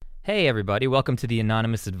Hey everybody, welcome to the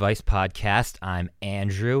Anonymous Advice Podcast. I'm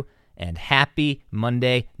Andrew, and happy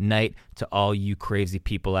Monday night to all you crazy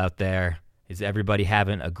people out there. Is everybody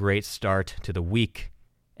having a great start to the week?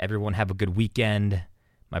 Everyone have a good weekend.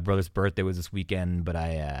 My brother's birthday was this weekend, but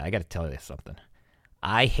I got to tell you something.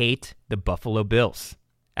 I hate the Buffalo Bills.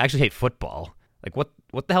 I actually hate football. Like,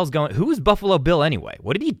 what the hell's going on? Who is Buffalo Bill anyway?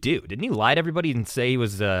 What did he do? Didn't he lie to everybody and say he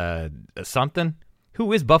was something?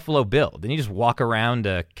 Who is Buffalo Bill? Didn't he just walk around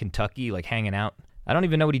Kentucky, like, hanging out? I don't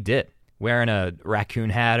even know what he did. Wearing a raccoon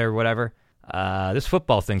hat or whatever. This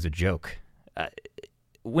football thing's a joke.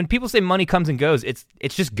 When people say money comes and goes, it's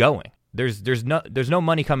just going. There's no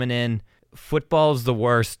money coming in. Football's the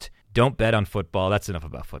worst. Don't bet on football. That's enough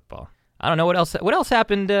about football. I don't know what else. What else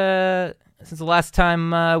happened since the last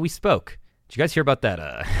time we spoke? Did you guys hear about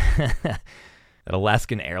that that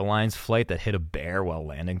Alaskan Airlines flight that hit a bear while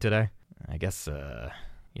landing today? I guess,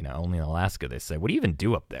 only in Alaska, they say. What do you even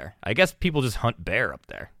do up there? I guess people just hunt bear up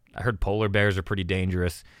there. I heard polar bears are pretty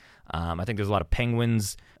dangerous. I think there's a lot of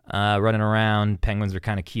penguins running around. Penguins are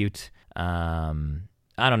kind of cute. I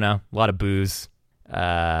don't know. A lot of booze.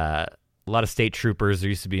 A lot of state troopers. There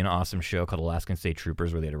used to be an awesome show called Alaskan State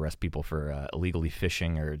Troopers where they'd arrest people for illegally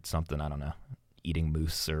fishing or something. I don't know. Eating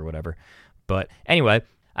moose or whatever. But anyway,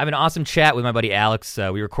 I have an awesome chat with my buddy Alex.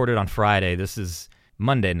 We recorded on Friday. This is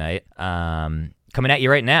Monday night, coming at you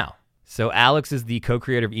right now. So Alex is the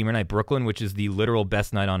co-creator of Emo Night Brooklyn, which is the literal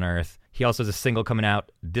best night on earth. He also has a single coming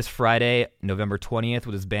out this Friday, November 20th,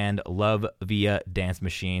 with his band Love Via Dance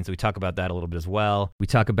Machine. So we talk about that a little bit as well. We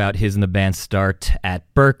talk about his and the band's start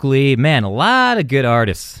at Berkeley. Man, a lot of good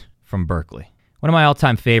artists from Berkeley. One of my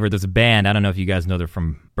all-time favorites, there's a band, I don't know if you guys know they're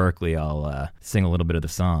from Berkeley, I'll sing a little bit of the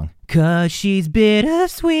song. 'Cause she's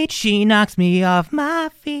bittersweet, she knocks me off my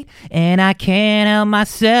feet, and I can't help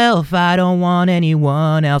myself, I don't want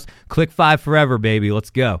anyone else. Click 5 forever, baby, let's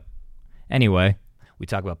go. Anyway, we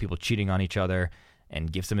talk about people cheating on each other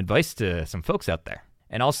and give some advice to some folks out there.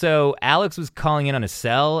 And also, Alex was calling in on his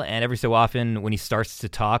cell, and every so often when he starts to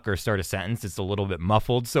talk or start a sentence, it's a little bit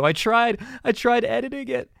muffled, so I tried editing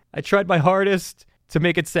it. I tried my hardest to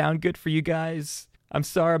make it sound good for you guys. I'm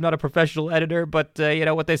sorry, I'm not a professional editor, but you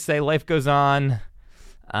know what they say, life goes on.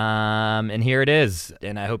 And here it is.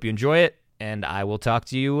 And I hope you enjoy it, and I will talk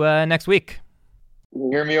to you next week. Can you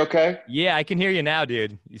hear me okay? Yeah, I can hear you now,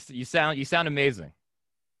 dude. You sound amazing.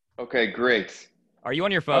 Okay, great. Are you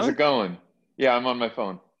on your phone? How's it going? Yeah, I'm on my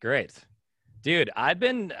phone. Great. Dude,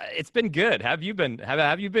 it's been good. How have you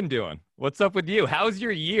been doing? What's up with you? How's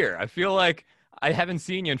your year? I feel like I haven't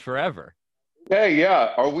seen you in forever. Hey,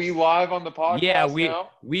 yeah. Are we live on the podcast now?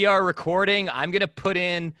 We are recording. I'm going to put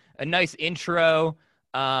in a nice intro,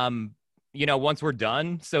 once we're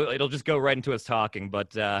done. So it'll just go right into us talking.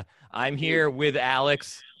 But I'm here with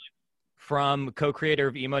Alex from co-creator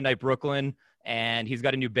of Emo Night Brooklyn. And he's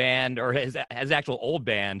got a new band, or his actual old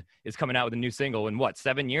band is coming out with a new single in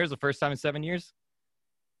 7 years? The first time in 7 years?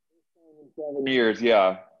 7 years,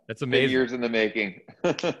 yeah. That's amazing. 10 years in the making.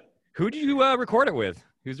 Who did you record it with?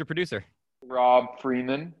 Who's your producer? Rob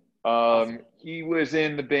Freeman. He was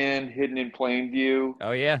in the band Hidden in Plainview.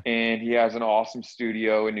 Oh, yeah. And he has an awesome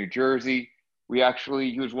studio in New Jersey.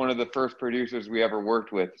 He was one of the first producers we ever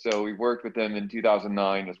worked with. So we worked with him in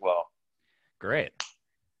 2009 as well. Great.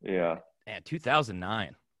 Yeah. Man,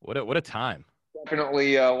 2009. What a time.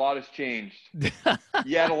 Definitely a lot has changed.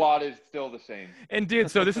 Yet a lot is still the same. And dude,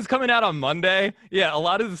 so this is coming out on Monday. Yeah, a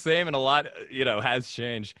lot is the same and a lot, has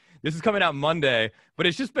changed. This is coming out Monday, but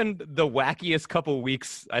it's just been the wackiest couple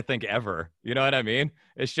weeks, I think, ever. You know what I mean?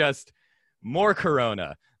 It's just more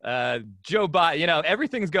Corona. Joe Biden,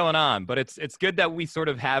 everything's going on, but it's good that we sort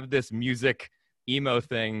of have this music emo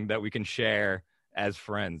thing that we can share as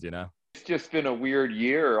friends, It's just been a weird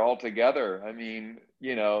year altogether. I mean,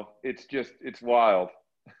 it's wild.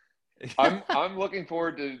 I'm looking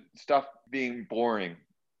forward to stuff being boring.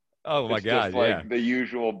 Oh my God, just like the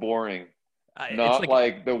usual boring. Not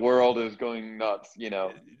like the world is going nuts,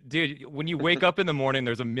 Dude, when you wake up in the morning,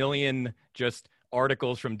 there's a million just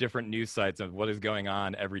articles from different news sites of what is going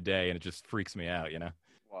on every day, and it just freaks me out,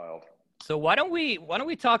 Wild. So why don't we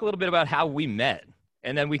talk a little bit about how we met,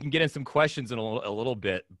 and then we can get in some questions in a little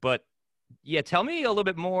bit. But yeah, tell me a little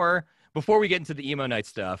bit more before we get into the Emo Night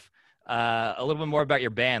stuff. A little bit more about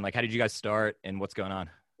your band. Like, how did you guys start, and what's going on?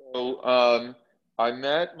 So, I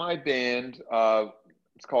met my band.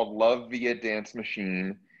 It's called Love Via Dance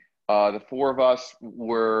Machine. The four of us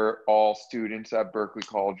were all students at Berklee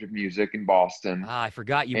College of Music in Boston. I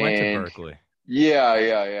forgot you went to Berkeley.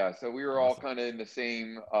 Yeah. So we were all Awesome. kind of in the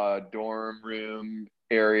same dorm room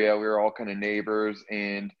area. We were all kind of neighbors,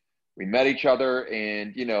 and we met each other.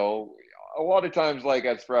 And a lot of times, like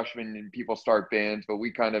as freshmen, and people start bands, but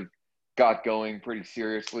we kind of got going pretty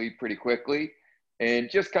seriously pretty quickly, and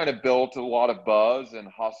just kind of built a lot of buzz and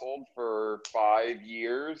hustled for 5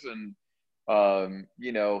 years, and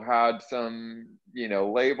had some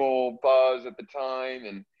label buzz at the time,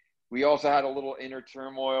 and we also had a little inner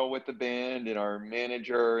turmoil with the band and our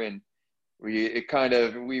manager, and we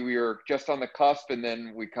were just on the cusp, and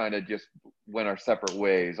then we kind of just went our separate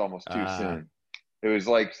ways almost too soon. It was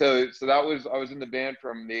like so that was I was in the band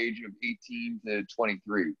from the age of 18 to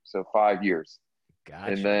 23, so 5 years.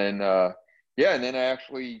 Gotcha. And then and then I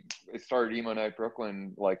started Emo Night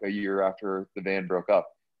Brooklyn like a year after the band broke up.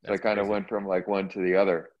 So That's I kind of crazy. went from like one to the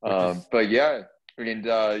other. Is, But yeah, and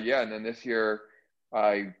then this year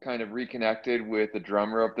I kind of reconnected with the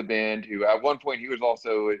drummer of the band, who at one point he was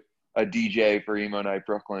also a DJ for Emo Night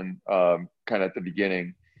Brooklyn, kind of at the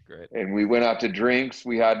beginning. great. And we went out to drinks.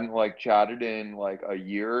 We hadn't like chatted in like a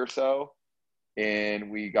year or so, and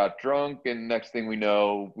we got drunk. And next thing we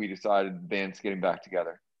know, we decided the band's getting back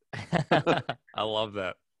together. I love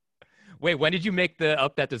that. Wait, when did you make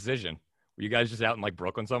that decision? Were you guys just out in like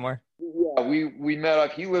Brooklyn somewhere? Yeah, we met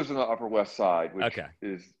up. He lives on the Upper West Side, which Okay.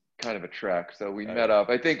 is kind of a trek. So we Oh, met yeah. up,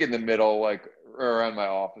 I think, in the middle, like around my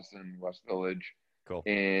office in West Village. Cool.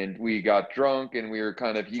 And we got drunk, and we were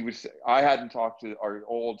I hadn't talked to our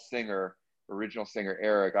original singer,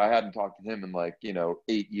 Eric. I hadn't talked to him in like,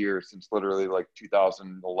 8 years, since literally like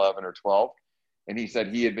 2011 or 12. And he said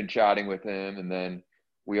he had been chatting with him, and then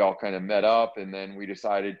we all kind of met up, and then we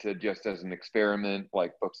decided to, just as an experiment,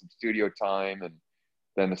 like book some studio time. And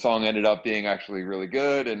then the song ended up being actually really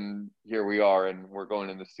good, and here we are, and we're going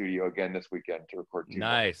in the studio again this weekend to record 2 more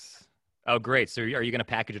Nice. Oh, great. So are you going to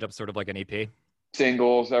package it up sort of like an EP?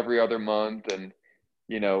 singles every other month. And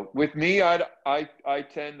with me, I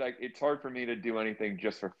tend, like, it's hard for me to do anything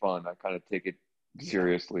just for fun. I kind of take it Yeah.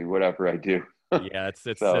 seriously, whatever I do. Yeah, it's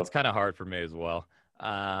So kind of hard for me as well.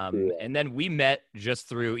 yeah. And then we met just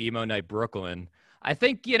through Emo Night Brooklyn. I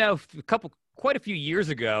think, quite a few years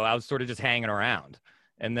ago, I was sort of just hanging around.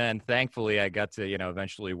 And then thankfully I got to,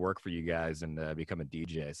 eventually work for you guys and become a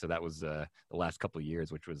DJ. So that was the last couple of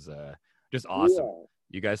years, which was just awesome. Yeah.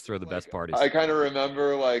 You guys throw the Like, best parties. I kind of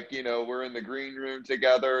remember, like, we're in the green room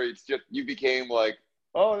together. It's just, you became like,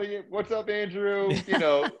 oh, what's up, Andrew?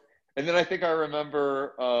 And then I think I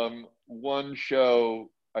remember one show,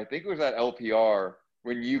 I think it was at LPR,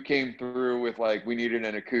 when you came through with like, we needed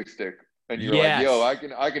an acoustic, and you were like, yo, Yes.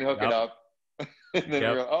 I can hook it Yep. up. And then we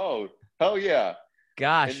Yep. were like, oh, hell yeah. And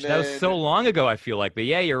Gosh, that was then so long ago, I feel like. But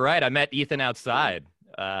yeah, you're right. I met Ethan outside.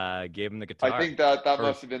 Gave him the I guitar. think that Or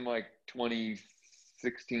must have been like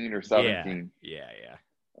 2016 or yeah, 17.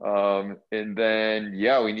 yeah. And then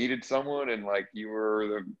yeah, we needed someone, and like you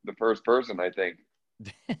were the first person, I think.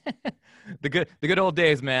 The good old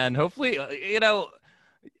days, man. Hopefully,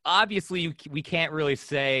 obviously we can't really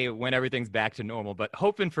say when everything's back to normal, but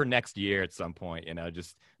hoping for next year at some point,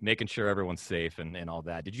 just making sure everyone's safe and all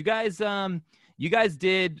that. Did you guys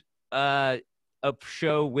did a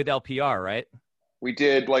show with LPR, right? We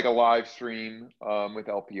did like a live stream with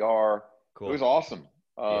LPR. It Cool. was awesome.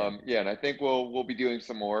 Yeah, Yeah, and I think we'll be doing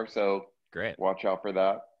some more, so great. watch out for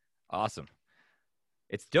that. Awesome.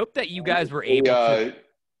 It's dope that you guys were Hopefully, able to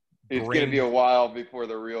it's gonna be bring. a while before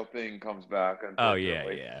the real thing comes back, Oh yeah,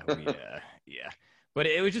 unfortunately. yeah. But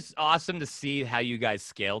it was just awesome to see how you guys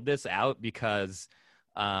scaled this out because,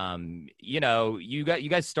 you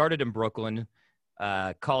guys started in Brooklyn,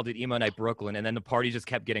 called it Emo Night Brooklyn, and then the party just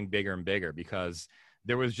kept getting bigger and bigger because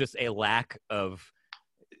there was just a lack of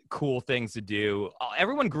cool things to do.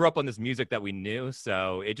 Everyone grew up on this music that we knew,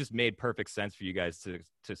 so it just made perfect sense for you guys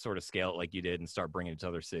to sort of scale it like you did and start bringing it to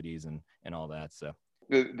other cities and all that. So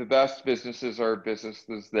The best businesses are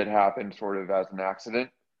businesses that happen sort of as an accident.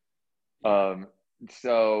 yeah, Um,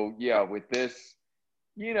 so yeah, with this,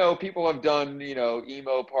 people have done,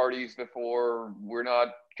 emo parties before. We're not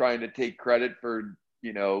trying to take credit for,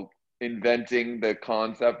 inventing the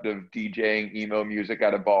concept of DJing emo music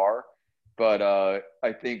at a bar. But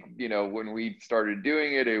I think, when we started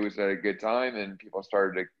doing it, it was a good time, and people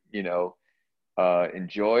started to,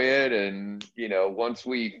 enjoy it. And, once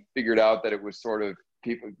we figured out that it was sort of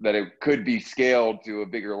that it could be scaled to a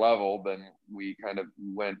bigger level, then we kind of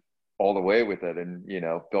went all the way with it, and,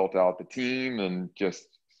 built out the team and just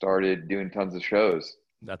started doing tons of shows.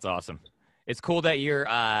 that's awesome. It's cool that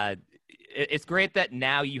it's great that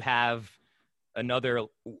now you have another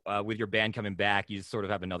with your band coming back. You just sort of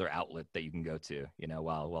have another outlet that you can go to,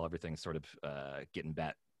 while everything's sort of getting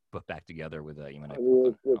put back together with Eamon.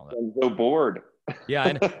 I'm so bored. Yeah,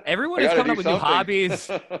 and everyone I is gotta coming do up with new something.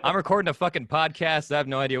 hobbies. I'm recording a fucking podcast. I have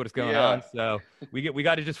no idea what's going Yeah. on. So we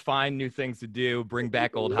got to just find new things to do, bring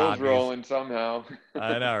back old Wheels hobbies. rolling somehow.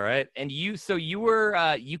 I know, right? And you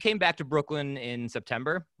came back to Brooklyn in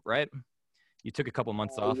September, right? You took a couple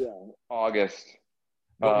months off. Yeah, August.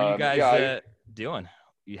 What were you guys yeah, doing?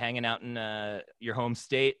 You hanging out in your home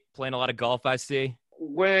state, playing a lot of golf, I see?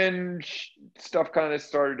 When stuff kind of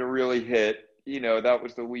started to really hit, that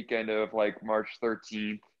was the weekend of like March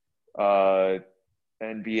 13th.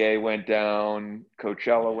 NBA went down,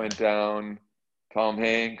 Coachella went down, Tom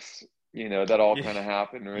Hanks, that all kind of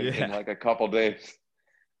happened in like a couple days.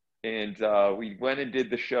 And we went and did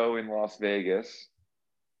the show in Las Vegas.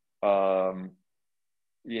 I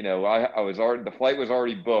was already, the flight was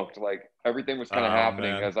already booked. Like everything was kind of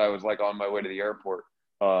happening man. as I was like on my way to the airport.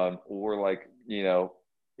 Or like,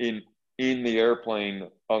 in the airplane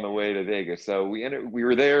on the way to Vegas. So we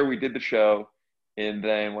were there, we did the show. And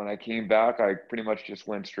then when I came back, I pretty much just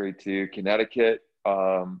went straight to Connecticut,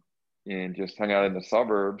 and just hung out in the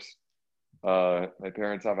suburbs. My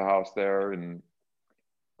parents have a house there, and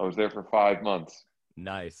I was there for 5 months.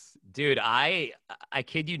 Nice, dude. I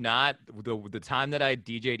kid you not. The time that I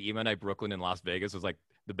DJ'd Emo Night Brooklyn in Las Vegas was like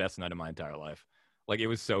the best night of my entire life. Like it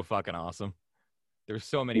was so fucking awesome. There were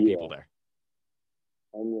so many people there.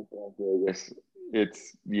 I'm with Las Vegas.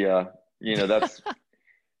 It's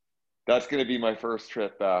that's gonna be my first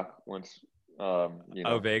trip back once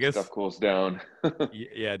Vegas stuff cools down.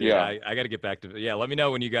 Yeah, dude. Yeah. I got to get back to. Yeah, let me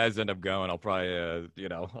know when you guys end up going. I'll probably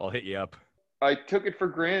I'll hit you up. I took it for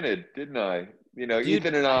granted, didn't I? Dude.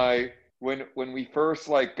 Ethan and I, when we first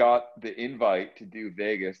like got the invite to do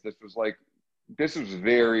Vegas, this was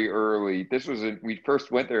very early. We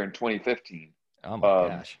first went there in 2015. Oh my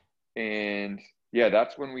gosh. And yeah,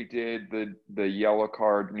 that's when we did the Yellow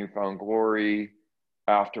Card Newfound Glory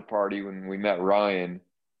after party when we met Ryan.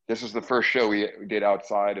 This was the first show we did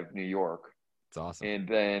outside of New York. It's awesome. And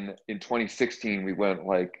then in 2016, we went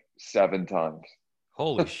like 7 times.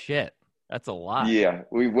 Holy shit. That's a lot. Yeah,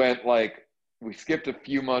 we skipped a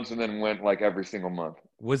few months and then went like every single month.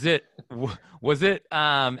 Was it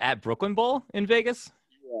at Brooklyn Bowl in Vegas?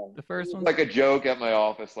 Yeah. The first one? Like a joke at my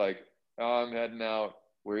office, like, oh, I'm heading out.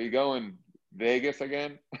 Where are you going? Vegas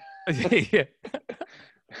again? Yeah.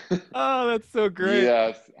 Oh, that's so great.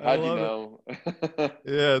 Yes. How'd you know?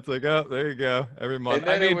 Yeah, it's like, oh, there you go. Every month. And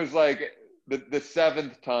then it was like the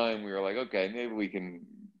 7th time we were like, okay, maybe we can,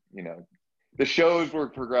 the shows were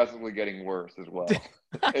progressively getting worse as well.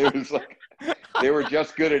 It was like they were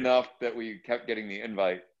just good enough that we kept getting the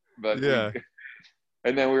invite. But yeah.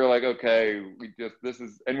 And then we were like, okay,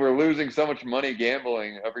 and we're losing so much money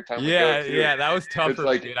gambling every time we go too. Yeah, that was tough for me,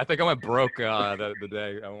 like, dude. I think I went broke the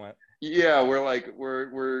day I went. Yeah, we're like,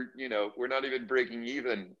 we're not even breaking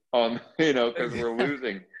even on, because we're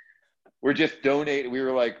losing. We're just donating.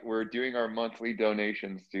 We're doing our monthly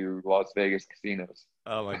donations to Las Vegas casinos.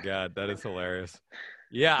 Oh my God, that is hilarious.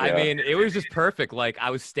 Yeah, I mean, it was just perfect. Like I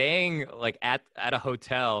was staying like at a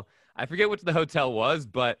hotel. I forget what the hotel was,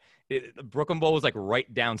 but the Brooklyn Bowl was like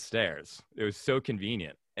right downstairs. It was so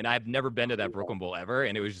convenient, and I've never been to that Brooklyn Bowl ever,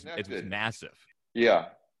 and it was massive. Yeah.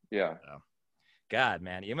 So, God,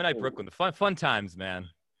 man, Emo Night Brooklyn, the fun times, man.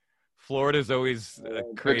 Florida's always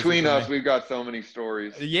crazy. Between us, we've got so many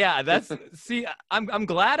stories. Yeah, see, I'm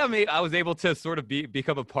glad I was able to sort of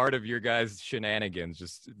become a part of your guys' shenanigans.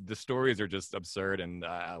 Just the stories are just absurd, and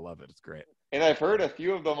I love it. It's great. And I've heard a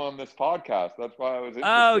few of them on this podcast. That's why I was interested.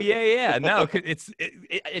 Oh yeah. No,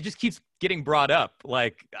 it just keeps getting brought up.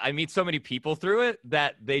 Like I meet so many people through it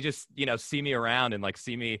that they just see me around and like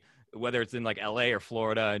see me whether it's in like LA or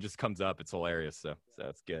Florida, and it just comes up. It's hilarious. So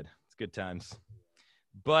it's good. It's good times.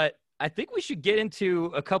 But I think we should get into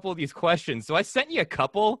a couple of these questions. So I sent you a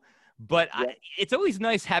couple, but it's always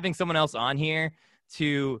nice having someone else on here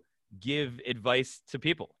to give advice to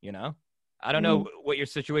people, I don't know what your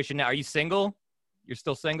situation now. Are you single? You're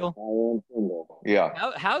still single? I am single. Yeah.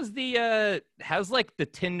 How's like the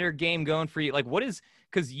Tinder game going for you? Like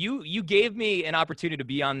because you gave me an opportunity to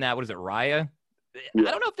be on that. What is it, Raya? Yeah.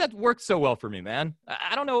 I don't know if that worked so well for me, man.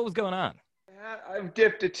 I don't know what was going on. I've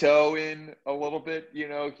dipped a toe in a little bit,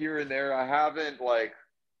 here and there. I haven't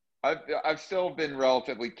I've still been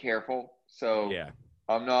relatively careful. So yeah.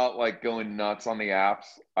 I'm not like going nuts on the apps.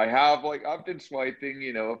 I've been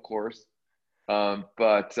swiping, of course.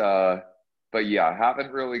 But yeah, I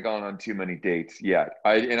haven't really gone on too many dates yet.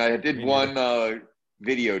 I did one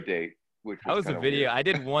video date, which was a video. Weird. I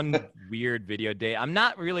did one weird video date. I'm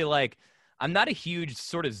not a huge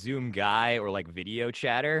sort of Zoom guy or like video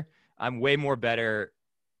chatter. I'm way more better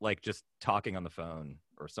like just talking on the phone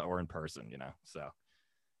or in person, So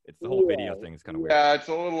it's the whole video thing is kind of weird. Yeah, it's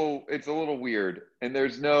a little weird. And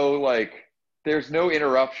there's no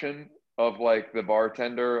interruption of like the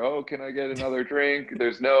bartender, oh, can I get another drink?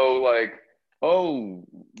 There's no like, oh,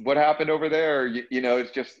 what happened over there?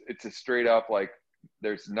 It's a straight up like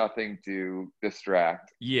there's nothing to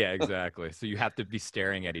distract. Yeah, exactly. So you have to be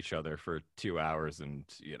staring at each other for 2 hours, and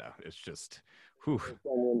it's just, whew.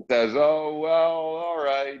 Someone says, "Oh well, all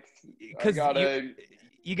right, Because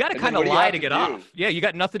you got to kind of lie to get off. Yeah, you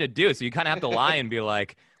got nothing to do, so you kind of have to lie and be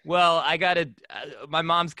like, "Well, I got to. My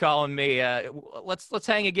mom's calling me. Let's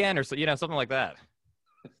hang again, or so, something like that."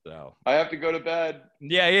 So I have to go to bed.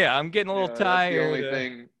 Yeah, I'm getting a little tired. That's the only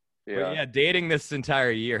thing. Yeah. But yeah, dating this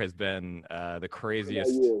entire year has been the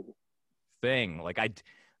craziest thing. Like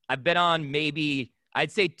I've been on maybe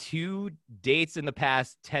I'd say 2 dates in the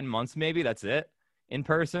past 10 months, maybe. That's it, in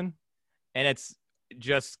person, and it's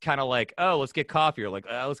just kind of like, oh, let's get coffee, or like,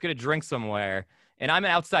 let's get a drink somewhere. And I'm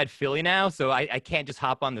outside Philly now, so I can't just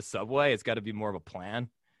hop on the subway. It's got to be more of a plan,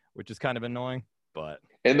 which is kind of annoying. But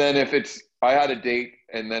and then I had a date,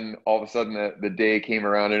 and then all of a sudden the day came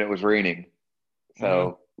around and it was raining,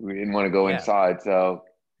 so we didn't want to go inside. So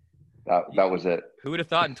that was it. Who would have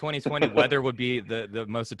thought in 2020 weather would be the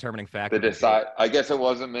most determining factor? I guess it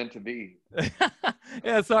wasn't meant to be.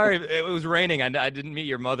 Yeah, sorry, it was raining. I didn't meet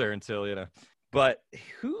your mother until But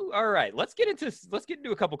all right, let's get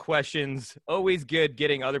into a couple questions. Always good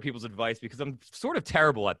getting other people's advice because I'm sort of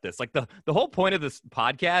terrible at this. Like the whole point of this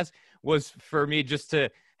podcast was for me just to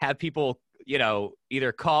have people,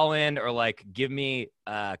 either call in or like give me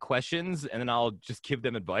questions, and then I'll just give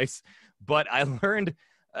them advice. But I learned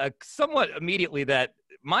somewhat immediately that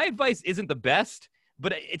my advice isn't the best,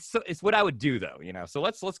 but it's what I would do though, So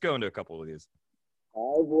let's go into a couple of these.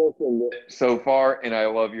 I've listened so far, and I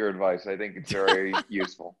love your advice. I think it's very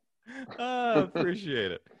useful.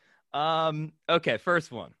 Appreciate it. Okay,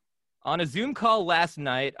 first one. On a Zoom call last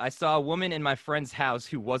night, I saw a woman in my friend's house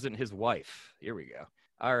who wasn't his wife. Here we go.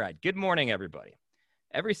 All right. Good morning, everybody.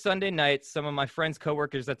 Every Sunday night, some of my friends'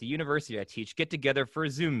 coworkers at the university I teach get together for a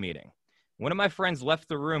Zoom meeting. One of my friends left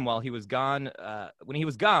the room while he was gone. When he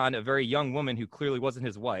was gone, a very young woman who clearly wasn't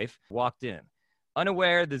his wife walked in.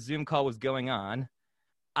 Unaware the Zoom call was going on,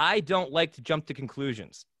 I don't like to jump to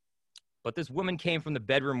conclusions, but this woman came from the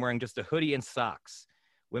bedroom wearing just a hoodie and socks.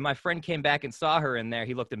 When my friend came back and saw her in there,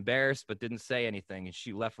 he looked embarrassed but didn't say anything, and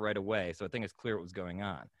she left right away, so I think it's clear what was going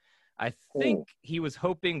on. I think he was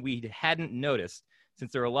hoping we hadn't noticed,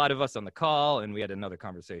 since there were a lot of us on the call and we had another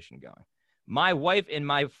conversation going. My wife and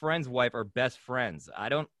my friend's wife are best friends. I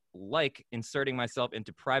don't like inserting myself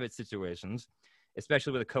into private situations,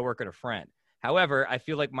 especially with a coworker and a friend. However, I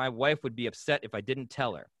feel like my wife would be upset if I didn't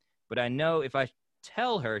tell her. But I know if I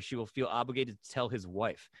tell her, she will feel obligated to tell his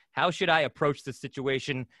wife. How should I approach this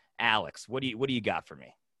situation, Alex? What do you got for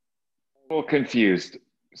me? A little confused.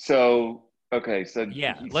 So okay, so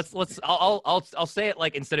yeah, I'll say it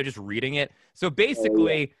like instead of just reading it. So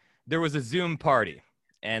basically, there was a Zoom party,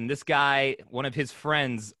 and this guy, one of his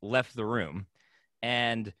friends, left the room,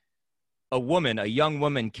 and a young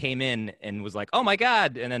woman, came in and was like, "Oh my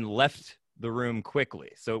God," and then left the room quickly.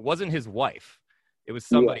 So it wasn't his wife. It was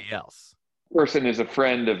somebody else. Person is a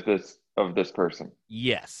friend of this person.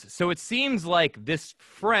 Yes. So it seems like this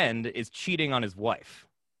friend is cheating on his wife,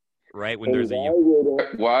 right? When there's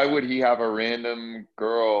why would he have a random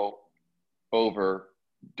girl over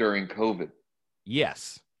during COVID?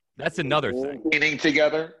 Yes. That's another thing. Eating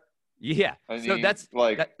together? Yeah. I mean, so that's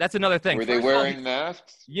like that's another thing. Were they wearing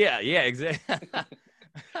masks? Yeah, exactly.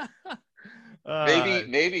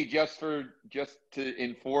 Maybe just to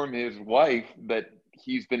inform his wife that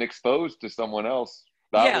he's been exposed to someone else.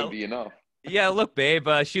 That would be enough. Yeah, look, babe,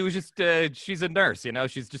 she was just she's a nurse,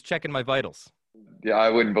 she's just checking my vitals. Yeah, I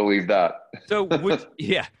wouldn't believe that.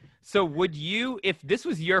 So would you, if this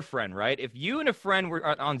was your friend, right? If you and a friend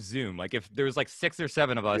were on Zoom, like if there was like 6 or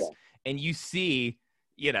 7 of us, and you see,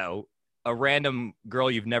 a random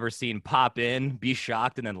girl you've never seen pop in, be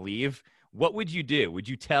shocked, and then leave, what would you do? Would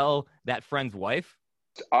you tell that friend's wife?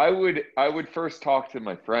 I would first talk to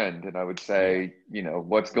my friend, and I would say,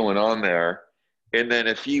 what's going on there? And then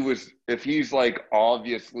if he's like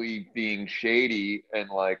obviously being shady and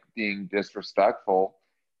like being disrespectful,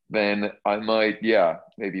 then I might,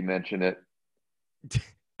 maybe mention it.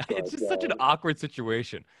 It's just such an awkward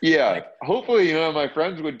situation. Yeah. Like, hopefully, my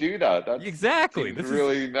friends would do that. That's exactly. This is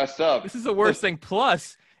really messed up. This is the worst thing.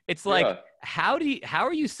 Plus, it's like, how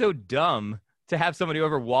are you so dumb to have somebody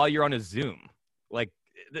over while you're on a Zoom? Like,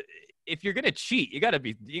 if you're gonna cheat, you gotta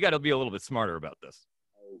be a little bit smarter about this.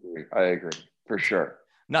 I agree for sure.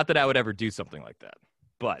 Not that I would ever do something like that,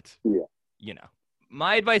 but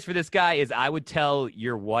My advice for this guy is I would tell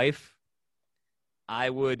your wife. I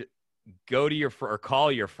would go to your or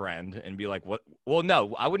call your friend and be like, what? Well,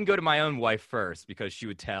 no, I wouldn't go to my own wife first because she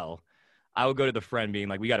would tell. I would go to the friend being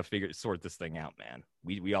like, we got to sort this thing out, man.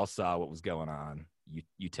 We all saw what was going on.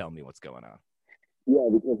 You tell me what's going on. Yeah,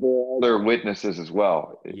 because there are other witnesses as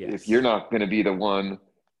well. If you're Yes, not going to be the one,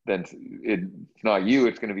 then it's not you.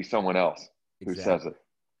 It's going to be someone else who says exactly. it.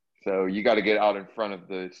 So you got to get out in front of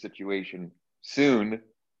the situation soon.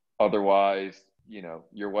 Otherwise,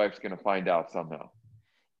 your wife's going to find out somehow.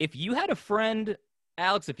 If you had a friend,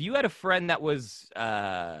 Alex, if you had a friend that was,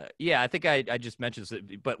 yeah, I think I just mentioned this,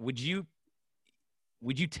 but would you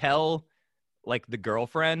tell like the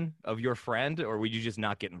girlfriend of your friend, or would you just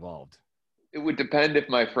not get involved? It would depend if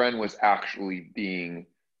my friend was actually being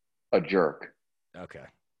a jerk. Okay.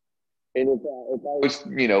 And if I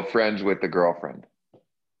was, friends with the girlfriend,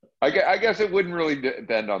 I guess it wouldn't really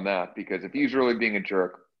depend on that because if he's really being a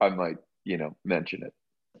jerk, I might, mention it.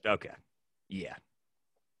 Okay. Yeah.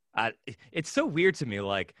 It's so weird to me.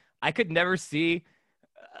 Like I could never see.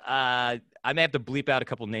 I may have to bleep out a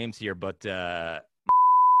couple names here, but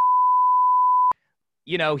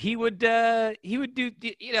he would do he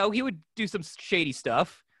would do some shady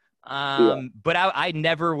stuff. Yeah. But I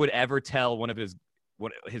never would ever tell one of his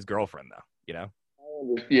girlfriend though.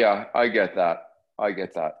 Yeah, I get that. I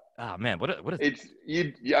get that. Oh man, what is It's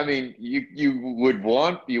you. I mean, you would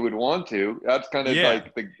want to. That's kind of yeah.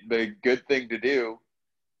 like the good thing to do.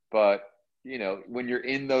 But when you're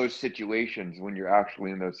in those situations, when you're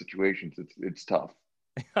actually in those situations, it's tough.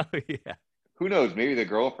 Oh yeah. Who knows? Maybe the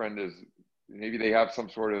girlfriend is. Maybe they have some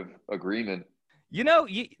sort of agreement.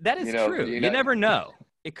 That is true. You never know.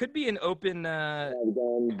 It could be an open.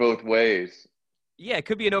 Both ways. Yeah, it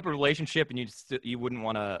could be an open relationship, and you wouldn't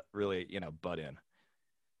want to really butt in.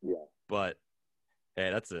 Yeah. But hey,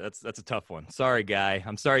 that's a tough one. Sorry, guy.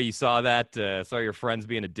 I'm sorry you saw that. Sorry your friend's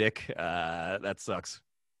being a dick. That sucks.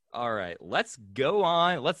 All right, let's go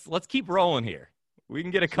on. Let's keep rolling here. We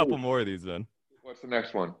can get a couple more of these then. What's the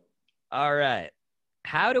next one? All right.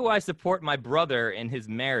 How do I support my brother in his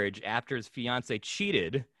marriage after his fiance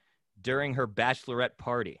cheated during her bachelorette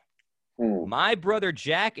party? My brother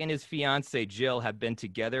Jack and his fiance Jill have been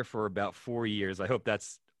together for about 4 years. I hope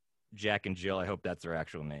that's Jack and Jill. I hope that's their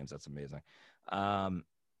actual names. That's amazing.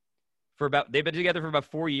 They've been together for about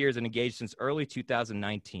 4 years and engaged since early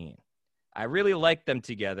 2019. I really liked them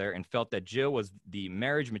together and felt that Jill was the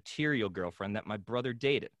marriage material girlfriend that my brother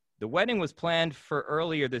dated. The wedding was planned for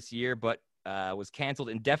earlier this year, but was canceled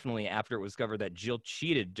indefinitely after it was discovered that Jill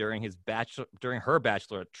cheated during her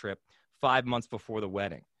bachelorette trip 5 months before the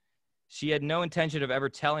wedding. She had no intention of ever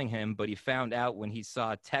telling him, but he found out when he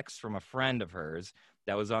saw a text from a friend of hers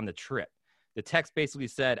that was on the trip. The text basically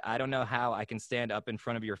said, "I don't know how I can stand up in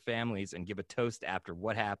front of your families and give a toast after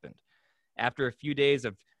what happened." After a few days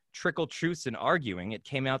of trickle truths and arguing, it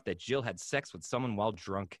came out that Jill had sex with someone while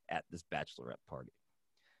drunk at this bachelorette party.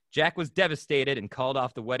 Jack was devastated and called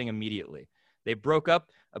off the wedding immediately. They broke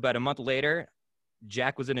up about a month later.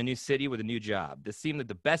 Jack was in a new city with a new job. This seemed like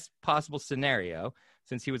the best possible scenario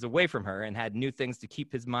since he was away from her and had new things to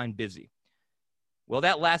keep his mind busy. Well,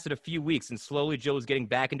 that lasted a few weeks, and slowly Jill was getting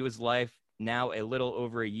back into his life now a little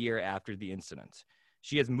over a year after the incident.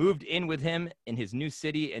 She has moved in with him in his new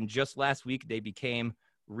city, and just last week they became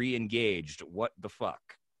re-engaged. What the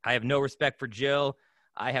fuck? I have no respect for Jill.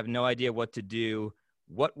 I have no idea what to do.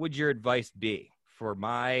 What would your advice be for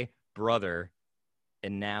my brother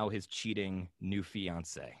and now his cheating new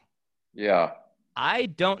fiance? Yeah. I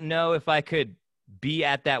don't know if I could be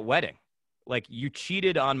at that wedding. Like, you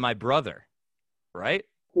cheated on my brother, right?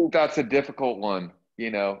 That's a difficult one.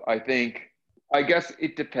 I guess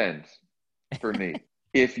it depends for me.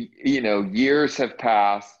 If, years have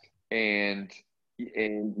passed and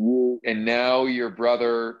now your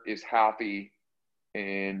brother is happy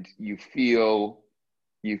and you feel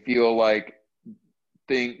like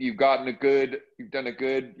you've done a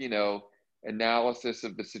good, analysis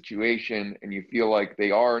of the situation and you feel like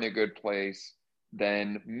they are in a good place,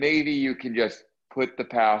 then maybe you can just put the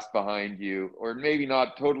past behind you, or maybe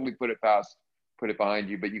not totally put it behind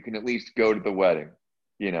you, but you can at least go to the wedding,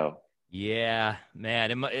 Yeah,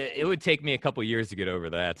 man, it would take me a couple years to get over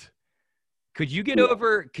that. Could you get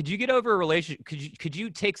over a relationship? Could you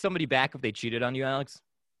take somebody back if they cheated on you, Alex?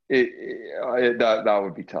 That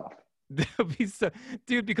would be tough. That would be so,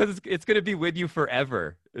 dude, because it's going to be with you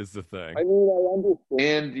forever is the thing. I mean, I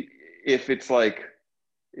understand if it's like,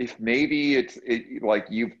 if maybe like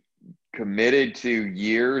you've committed to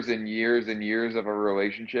years and years and years of a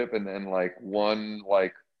relationship and then like one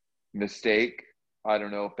like mistake, I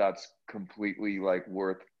don't know if that's completely like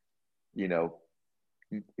worth,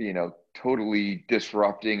 totally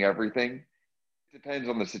disrupting everything. It depends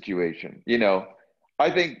on the situation. I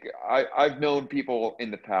think I've known people in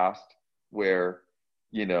the past where,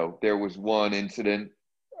 there was one incident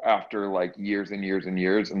after like years and years and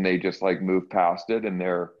years, and they just like moved past it, and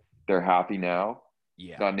they're happy now,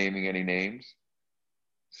 Yeah. not naming any names.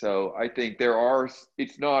 So I think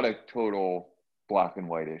it's not a total black and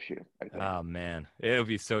white issue, I think. Oh man, it would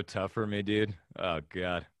be so tough for me, dude. Oh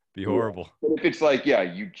God, be Yeah. horrible. But if it's like, yeah,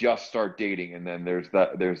 you just start dating and then there's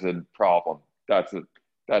a problem. That's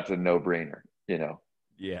a no-brainer.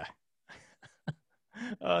 Yeah.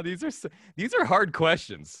 These are hard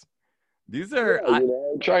questions. These are Yeah,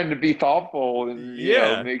 I'm trying to be thoughtful and,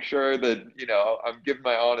 yeah. make sure that, I'm giving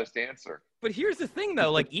my honest answer. But here's the thing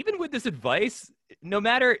though, like even with this advice, no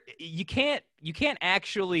matter you can't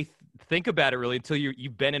actually think about it really until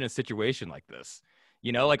you've been in a situation like this.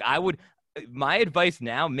 Like my advice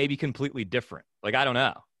now may be completely different. Like I don't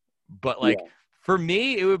know. But like Yeah. for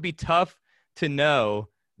me, it would be tough to know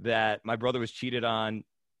that my brother was cheated on.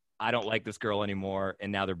 I don't like this girl anymore,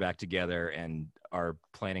 and now they're back together and are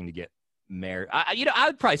planning to get married. I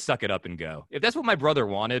would probably suck it up and go. If that's what my brother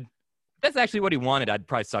wanted, that's actually what he wanted, I'd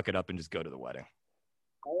probably suck it up and just go to the wedding.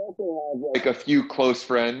 I also have like a few close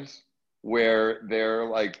friends where their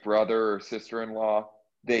like brother or sister-in-law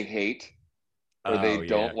they hate or they Oh yeah,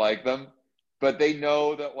 don't like them, but they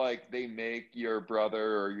know that like they make your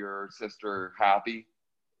brother or your sister happy.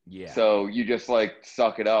 yeah, So you just like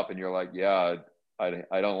suck it up and you're like, yeah,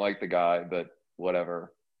 I don't like the guy, but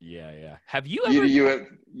whatever. yeah. Have you You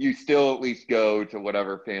ever? you still at least go to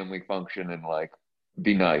whatever family function and like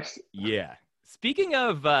be nice. Yeah. Speaking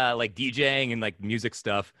of like DJing and like music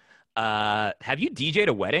stuff, have you DJ'd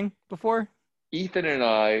a wedding before? Ethan and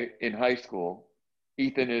I in high school,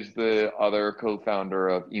 Ethan is the other co-founder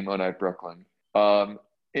of Emo Night Brooklyn. Um,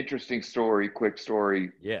 Interesting story, quick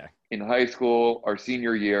story. Yeah. In high school, our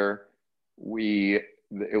senior year, we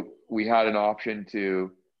we had an option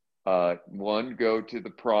to one, go to the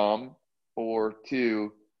prom, or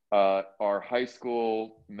two, our high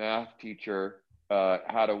school math teacher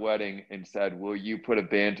had a wedding and said, "Will you put a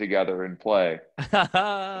band together and play?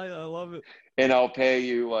 I love it. And I'll pay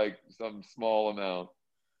you like some small amount."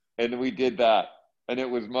 And we did that, and it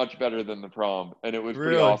was much better than the prom, and it was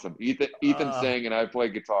pretty Really? awesome. Ethan sang, and I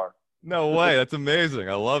played guitar. No way. That's amazing.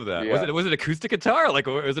 I love that. Yeah, Was it acoustic guitar? Like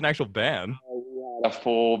it was an actual band? a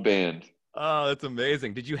full band. Oh, that's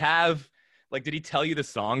amazing. Did you have like did he tell you the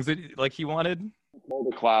songs that like he wanted? All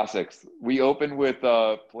the classics. We opened with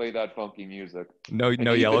 "Play That Funky Music," and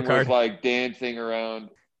No yellow Ethan was card. like dancing around.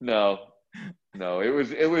 No, no, it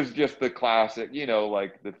was just the classic,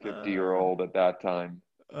 like the 50-year Uh, old at that time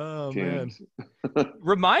oh man. tunes.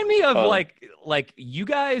 Remind me of Um, like you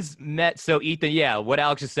guys met. So Ethan, yeah, what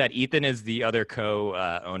Alex just said. Ethan is the other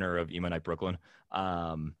co-owner of Emo Night Brooklyn.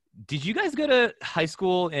 Did you guys go to high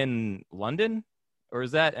school in London, or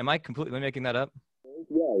is that am I completely making that up?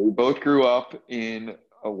 yeah, we both grew up in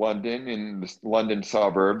London, in the London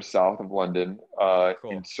suburbs, south of London, in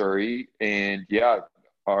Cool. Surrey, and yeah,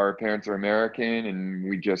 our parents are American, and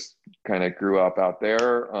we just kind of grew up out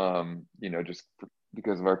there, just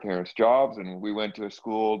because of our parents' jobs, and we went to a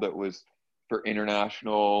school that was for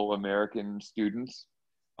international American students,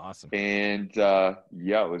 Awesome. and yeah,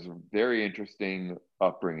 it was a very interesting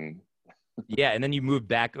upbringing. Yeah, and then you moved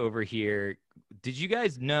back over here. Did you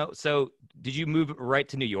guys know? So did you move right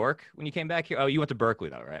to New York when you came back here? Oh, you went to Berkeley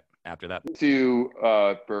though, right? After that. To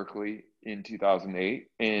Berkeley in 2008,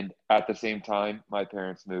 and at the same time, my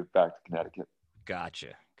parents moved back to Connecticut.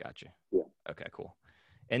 Gotcha. Yeah. Okay, cool.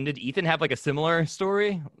 And did Ethan have like a similar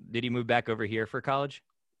story? Did he move back over here for college?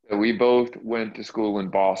 So we both went to school in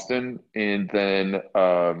Boston, and then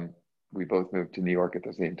we both moved to New York at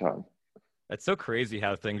the same time. That's so crazy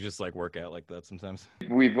how things just like work out like that sometimes.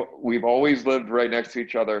 We've always lived right next to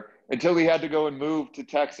each other until we had to go and move to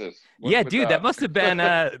Texas. Yeah, With dude, that.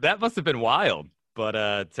 that must have been wild.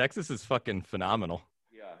 But Texas is fucking phenomenal.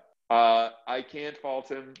 Yeah. I can't fault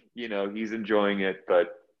him. He's enjoying it,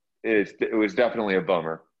 but it was definitely a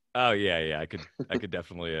bummer. Oh yeah. I could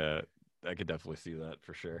definitely see that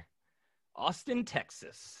for sure. Austin,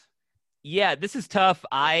 Texas. Yeah, this is tough.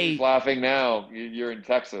 Who's laughing now? You're in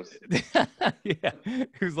Texas. Yeah,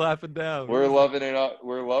 who's laughing down? We're loving it up.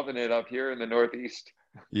 We're loving it up here in the Northeast.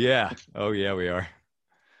 Yeah. Oh yeah, we are.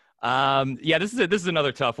 Yeah, this is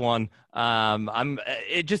another tough one.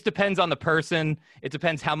 It just depends on the person. It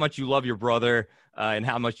depends how much you love your brother, and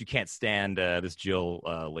how much you can't stand this Jill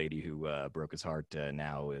lady who broke his heart.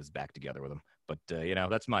 Now is back together with him. But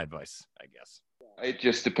that's my advice, I guess. It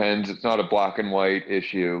just depends. It's not a black and white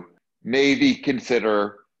issue. Maybe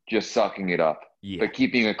consider just sucking it up. Yeah. but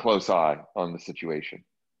keeping a close eye on the situation.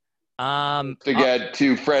 Um, To uh, get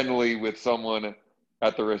too friendly with someone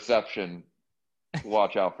at the reception,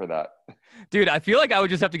 watch out for that. dude, I feel like I would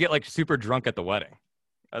just have to get like super drunk at the wedding.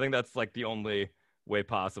 I think that's like the only way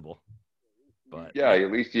possible. But Yeah, yeah,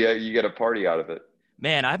 at least you get a party out of it.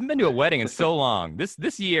 man, I haven't been to a wedding in so long.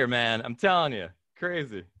 This year, man, I'm telling you,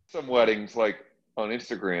 crazy. Some weddings like on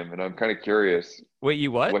Instagram, and I'm kind of curious Wait,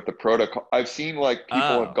 you what? what the protocol. I've seen like people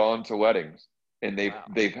have Oh, gone to weddings and wow.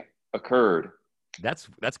 they've occurred. That's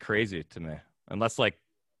crazy to me. Unless like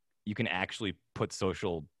you can actually put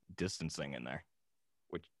social distancing in there,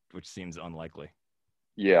 which seems unlikely.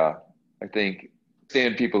 Yeah, I think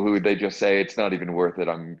seeing people who they just say it's not even worth it.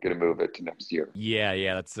 I'm gonna move it to next year.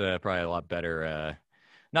 Yeah, that's probably a lot better.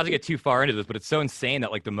 Not to get too far into this, but it's so insane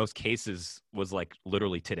that like the most cases was like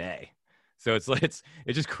literally today. So it's like it's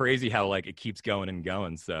just crazy how like it keeps going and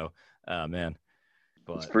going. So, man, It's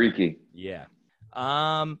but freaky. yeah.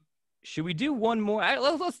 Um, should we do one more?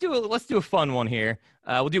 Let's do a fun one here.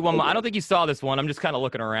 We'll do one more. I don't think you saw this one. I'm just kind of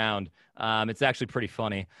looking around. It's actually pretty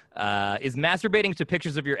funny. Is masturbating to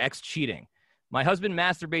pictures of your ex cheating? My husband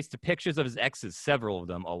masturbates to pictures of his exes, several of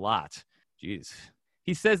them, a lot. Jeez.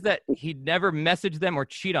 He says that he'd never message them or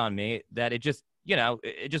cheat on me, that it just,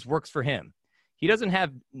 it just works for him. He doesn't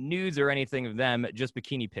have nudes or anything of them, just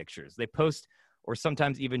bikini pictures. They post or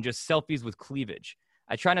sometimes even just selfies with cleavage.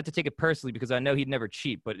 I try not to take it personally because I know he'd never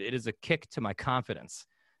cheat, but it is a kick to my confidence.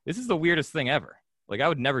 This is the weirdest thing ever. Like, I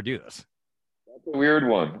would never do this. That's a weird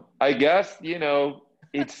one. I guess,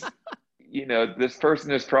 it's, this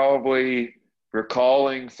person is probably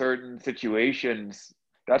recalling certain situations.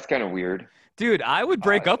 That's kind of weird. Dude, I would Uh,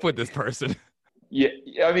 break up with this person. yeah,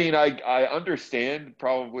 I mean, I understand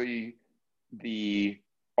probably the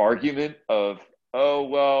argument of, oh,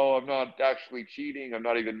 well, I'm not actually cheating. I'm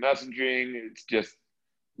not even messaging. It's just,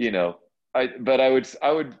 you know, but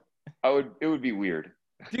it would be weird.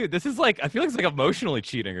 Dude, this is like, I feel like it's like emotionally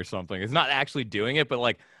cheating or something. It's not actually doing it, but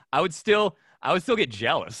like I would still get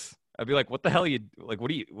jealous. I'd be like, what the hell are you like,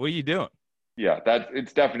 what are you doing? Yeah,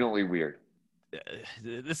 it's definitely weird.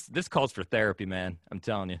 This calls for therapy, man. I'm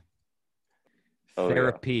telling you. Oh, yeah.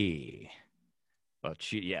 Therapy. Well,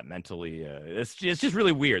 yeah, mentally, it's just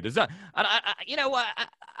really weird. There's not, you know,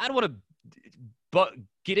 I don't want to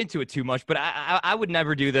get into it too much, but I would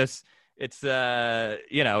never do this. It's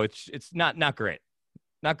it's not great.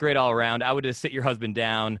 Not great all around. I would just sit your husband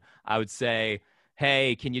down. I would say,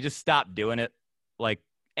 hey, can you just stop doing it? Like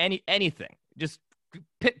anything. Just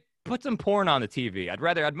put some porn on the TV.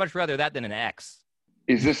 I'd much rather that than an X.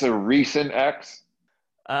 Is this a recent ex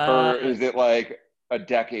Uh, or is it like a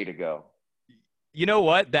decade ago? you know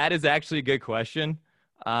what? That is actually a good question.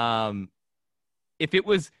 Um, if it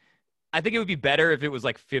was, I think it would be better if it was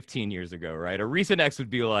like 15 years ago, right? A recent X would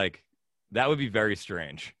be like, that would be very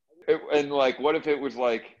strange. And like, what if it was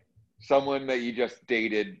like someone that you just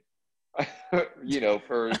dated,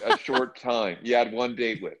 for a short time? You had one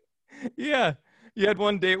date with. Yeah, you had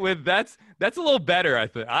one date with. That's a little better. I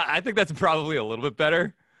think that's probably a little bit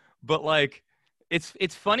better. But like,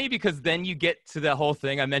 it's funny because then you get to the whole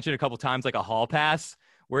thing I mentioned a couple times, like a hall pass,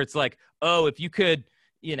 where it's like, oh, if you could,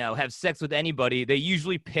 have sex with anybody, they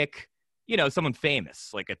usually pick, someone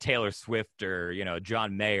famous, like a Taylor Swift or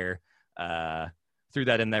John Mayer. Threw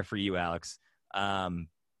that in there for you, Alex.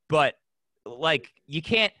 But like, you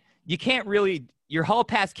can't really. Your hall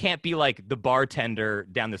pass can't be like the bartender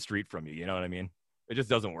down the street from you. You know what I mean? It just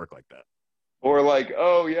doesn't work like that. Or like,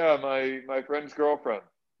 oh yeah, my friend's girlfriend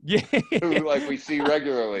Yeah, who like we see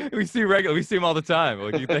regularly. we see them all the time.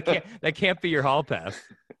 Like, that can't be your hall pass.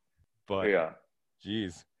 But Yeah.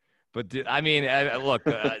 geez, but I mean, look,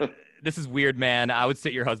 this is weird, man. I would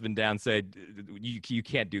sit your husband down, and say, you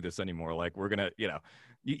can't do this anymore. Like, we're gonna,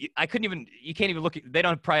 I couldn't even. You can't even look. They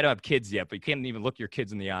probably don't have kids yet, but you can't even look your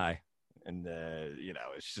kids in the eye. And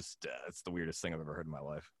it's just it's the weirdest thing I've ever heard in my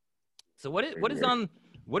life. So what is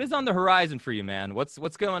on the horizon for you, man? What's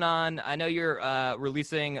going on? I know you're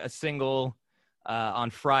releasing a single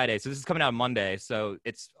on Friday. So this is coming out Monday. So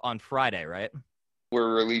it's on Friday, right?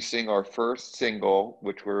 We're releasing our first single,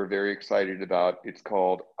 which we're very excited about. It's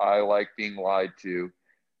called I Like Being Lied To.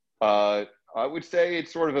 I would say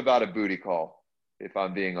it's sort of about a booty call, if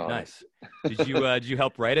I'm being honest. Nice. Did you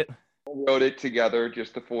help write it? Wrote it together,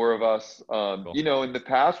 just the four of us. Cool. In the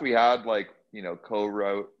past we had like,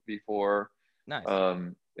 co-wrote before, Nice.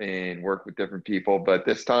 and worked with different people, but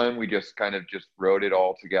this time we just kind of just wrote it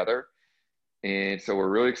all together. And so we're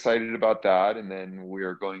really excited about that. And then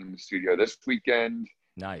we're going in the studio this weekend,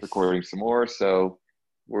 Nice. recording some more. So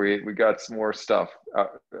we got some more stuff,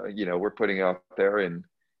 we're putting out there, and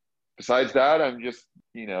besides that, I'm just,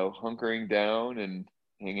 hunkering down and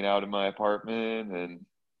hanging out in my apartment. And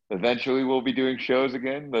eventually we'll be doing shows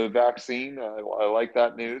again. The vaccine, I like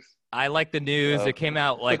that news. I like the news. So, It came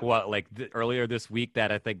out like what, like earlier this week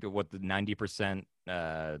that I think what the 90%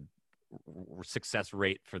 success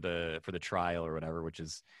rate for the trial or whatever, which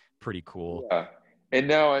is pretty cool. yeah. And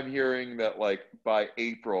now I'm hearing that like by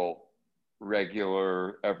April,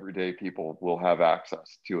 regular everyday people will have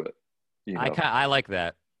access to it. I like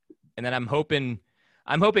that. And then I'm hoping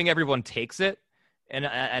everyone takes it, and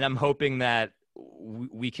I'm hoping that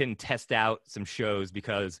we can test out some shows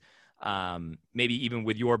because maybe even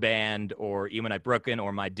with your band or even at Brooklyn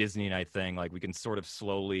or my Disney night thing, like we can sort of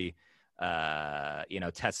slowly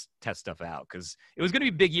test stuff out, because it was going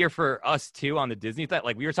to be a big year for us too on the Disney thing.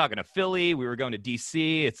 Like we were talking to Philly, we were going to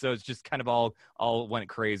DC, so it's just kind of all went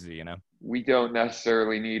crazy. We don't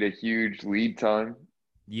necessarily need a huge lead time.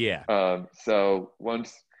 Yeah. So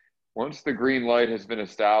once the green light has been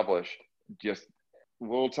established, just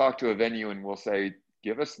we'll talk to a venue and we'll say,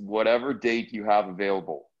 give us whatever date you have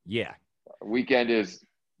available. Yeah. Weekend is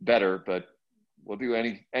better, but we'll do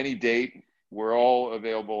any date. We're all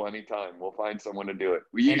available anytime. We'll find someone to do it.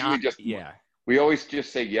 We always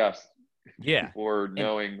just say yes. Yeah. Before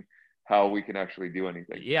knowing how we can actually do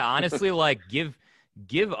anything. Yeah. Honestly, like give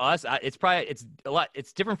us, it's a lot.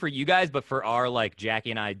 It's different for you guys, but for our like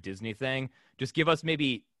Jackie and I Disney thing, just give us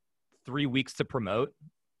maybe 3 weeks to promote,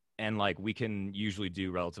 and like we can usually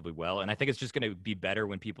do relatively well. And I think it's just going to be better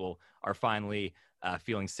when people are finally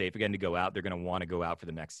feeling safe again to go out. They're going to want to go out for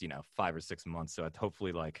the next 5 or 6 months. So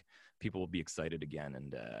hopefully like people will be excited again.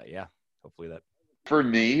 And hopefully that. For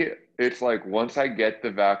me, it's like once I get the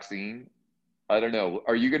vaccine, I don't know.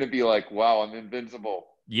 Are you going to be like, wow, I'm invincible?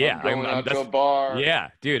 Yeah, I'm going out to a bar. Yeah,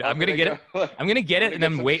 dude, I'm gonna get it. I'm gonna get it and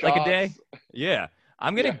then wait like a day. Yeah,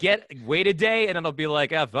 I'm gonna wait a day and then I'll be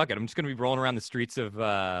like, ah, fuck it. I'm just gonna be rolling around the streets of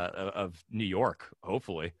New York.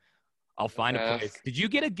 Hopefully, I'll find a place. Did you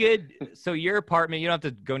get a good? So your apartment, you don't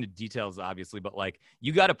have to go into details, obviously, but like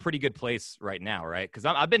you got a pretty good place right now, right? Because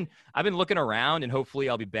I've been looking around and hopefully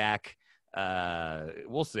I'll be back.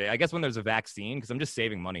 We'll see. I guess when there's a vaccine, because I'm just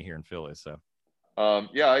saving money here in Philly, so.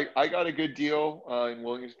 I got a good deal in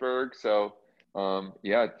Williamsburg. So,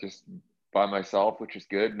 just by myself, which is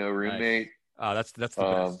good. No roommate. Nice. Oh, that's the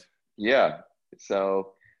best. Yeah.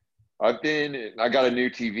 So I got a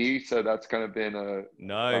new TV. So that's kind of been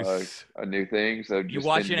a new thing. So you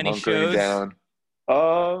watching any shows? Down.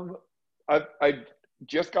 I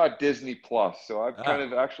just got Disney Plus. So I've kind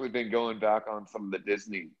of actually been going back on some of the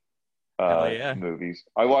Disney movies.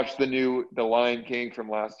 I watched The Lion King from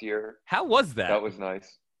last year. How was that? That was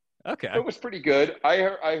nice. Okay. It was pretty good. I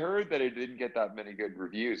heard that it didn't get that many good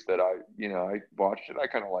reviews. That I watched it. I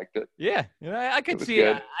kind of liked it. Yeah, I could see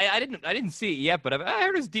it. I didn't see it yet, but I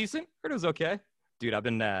heard it was decent. Heard it was okay. Dude, I've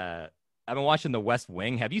been watching The West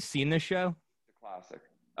Wing. Have you seen this show? It's a classic.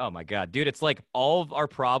 Oh my god, dude! It's like all of our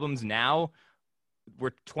problems now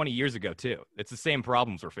were 20 years ago too. It's the same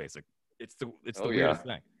problems we're facing. It's the weirdest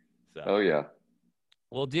thing. So. Oh yeah.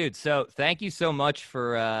 Well, dude, so thank you so much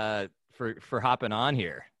for hopping on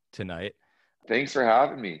here tonight. Thanks for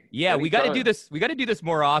having me. Yeah, we got to do this. We got to do this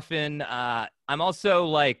more often. I'm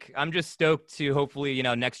also I'm just stoked to hopefully,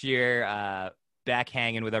 next year back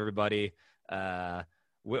hanging with everybody.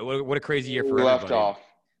 What a crazy year for everybody. Left off.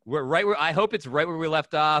 We're right where I hope it's right where we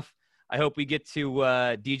left off. I hope we get to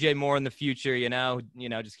DJ more in the future,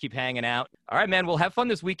 just keep hanging out. All right, man. We'll have fun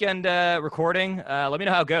this weekend recording. Let me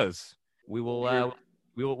know how it goes.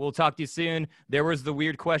 We'll talk to you soon. There was the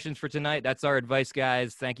weird questions for tonight. That's our advice,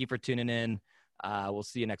 guys. Thank you for tuning in. We'll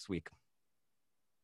see you next week.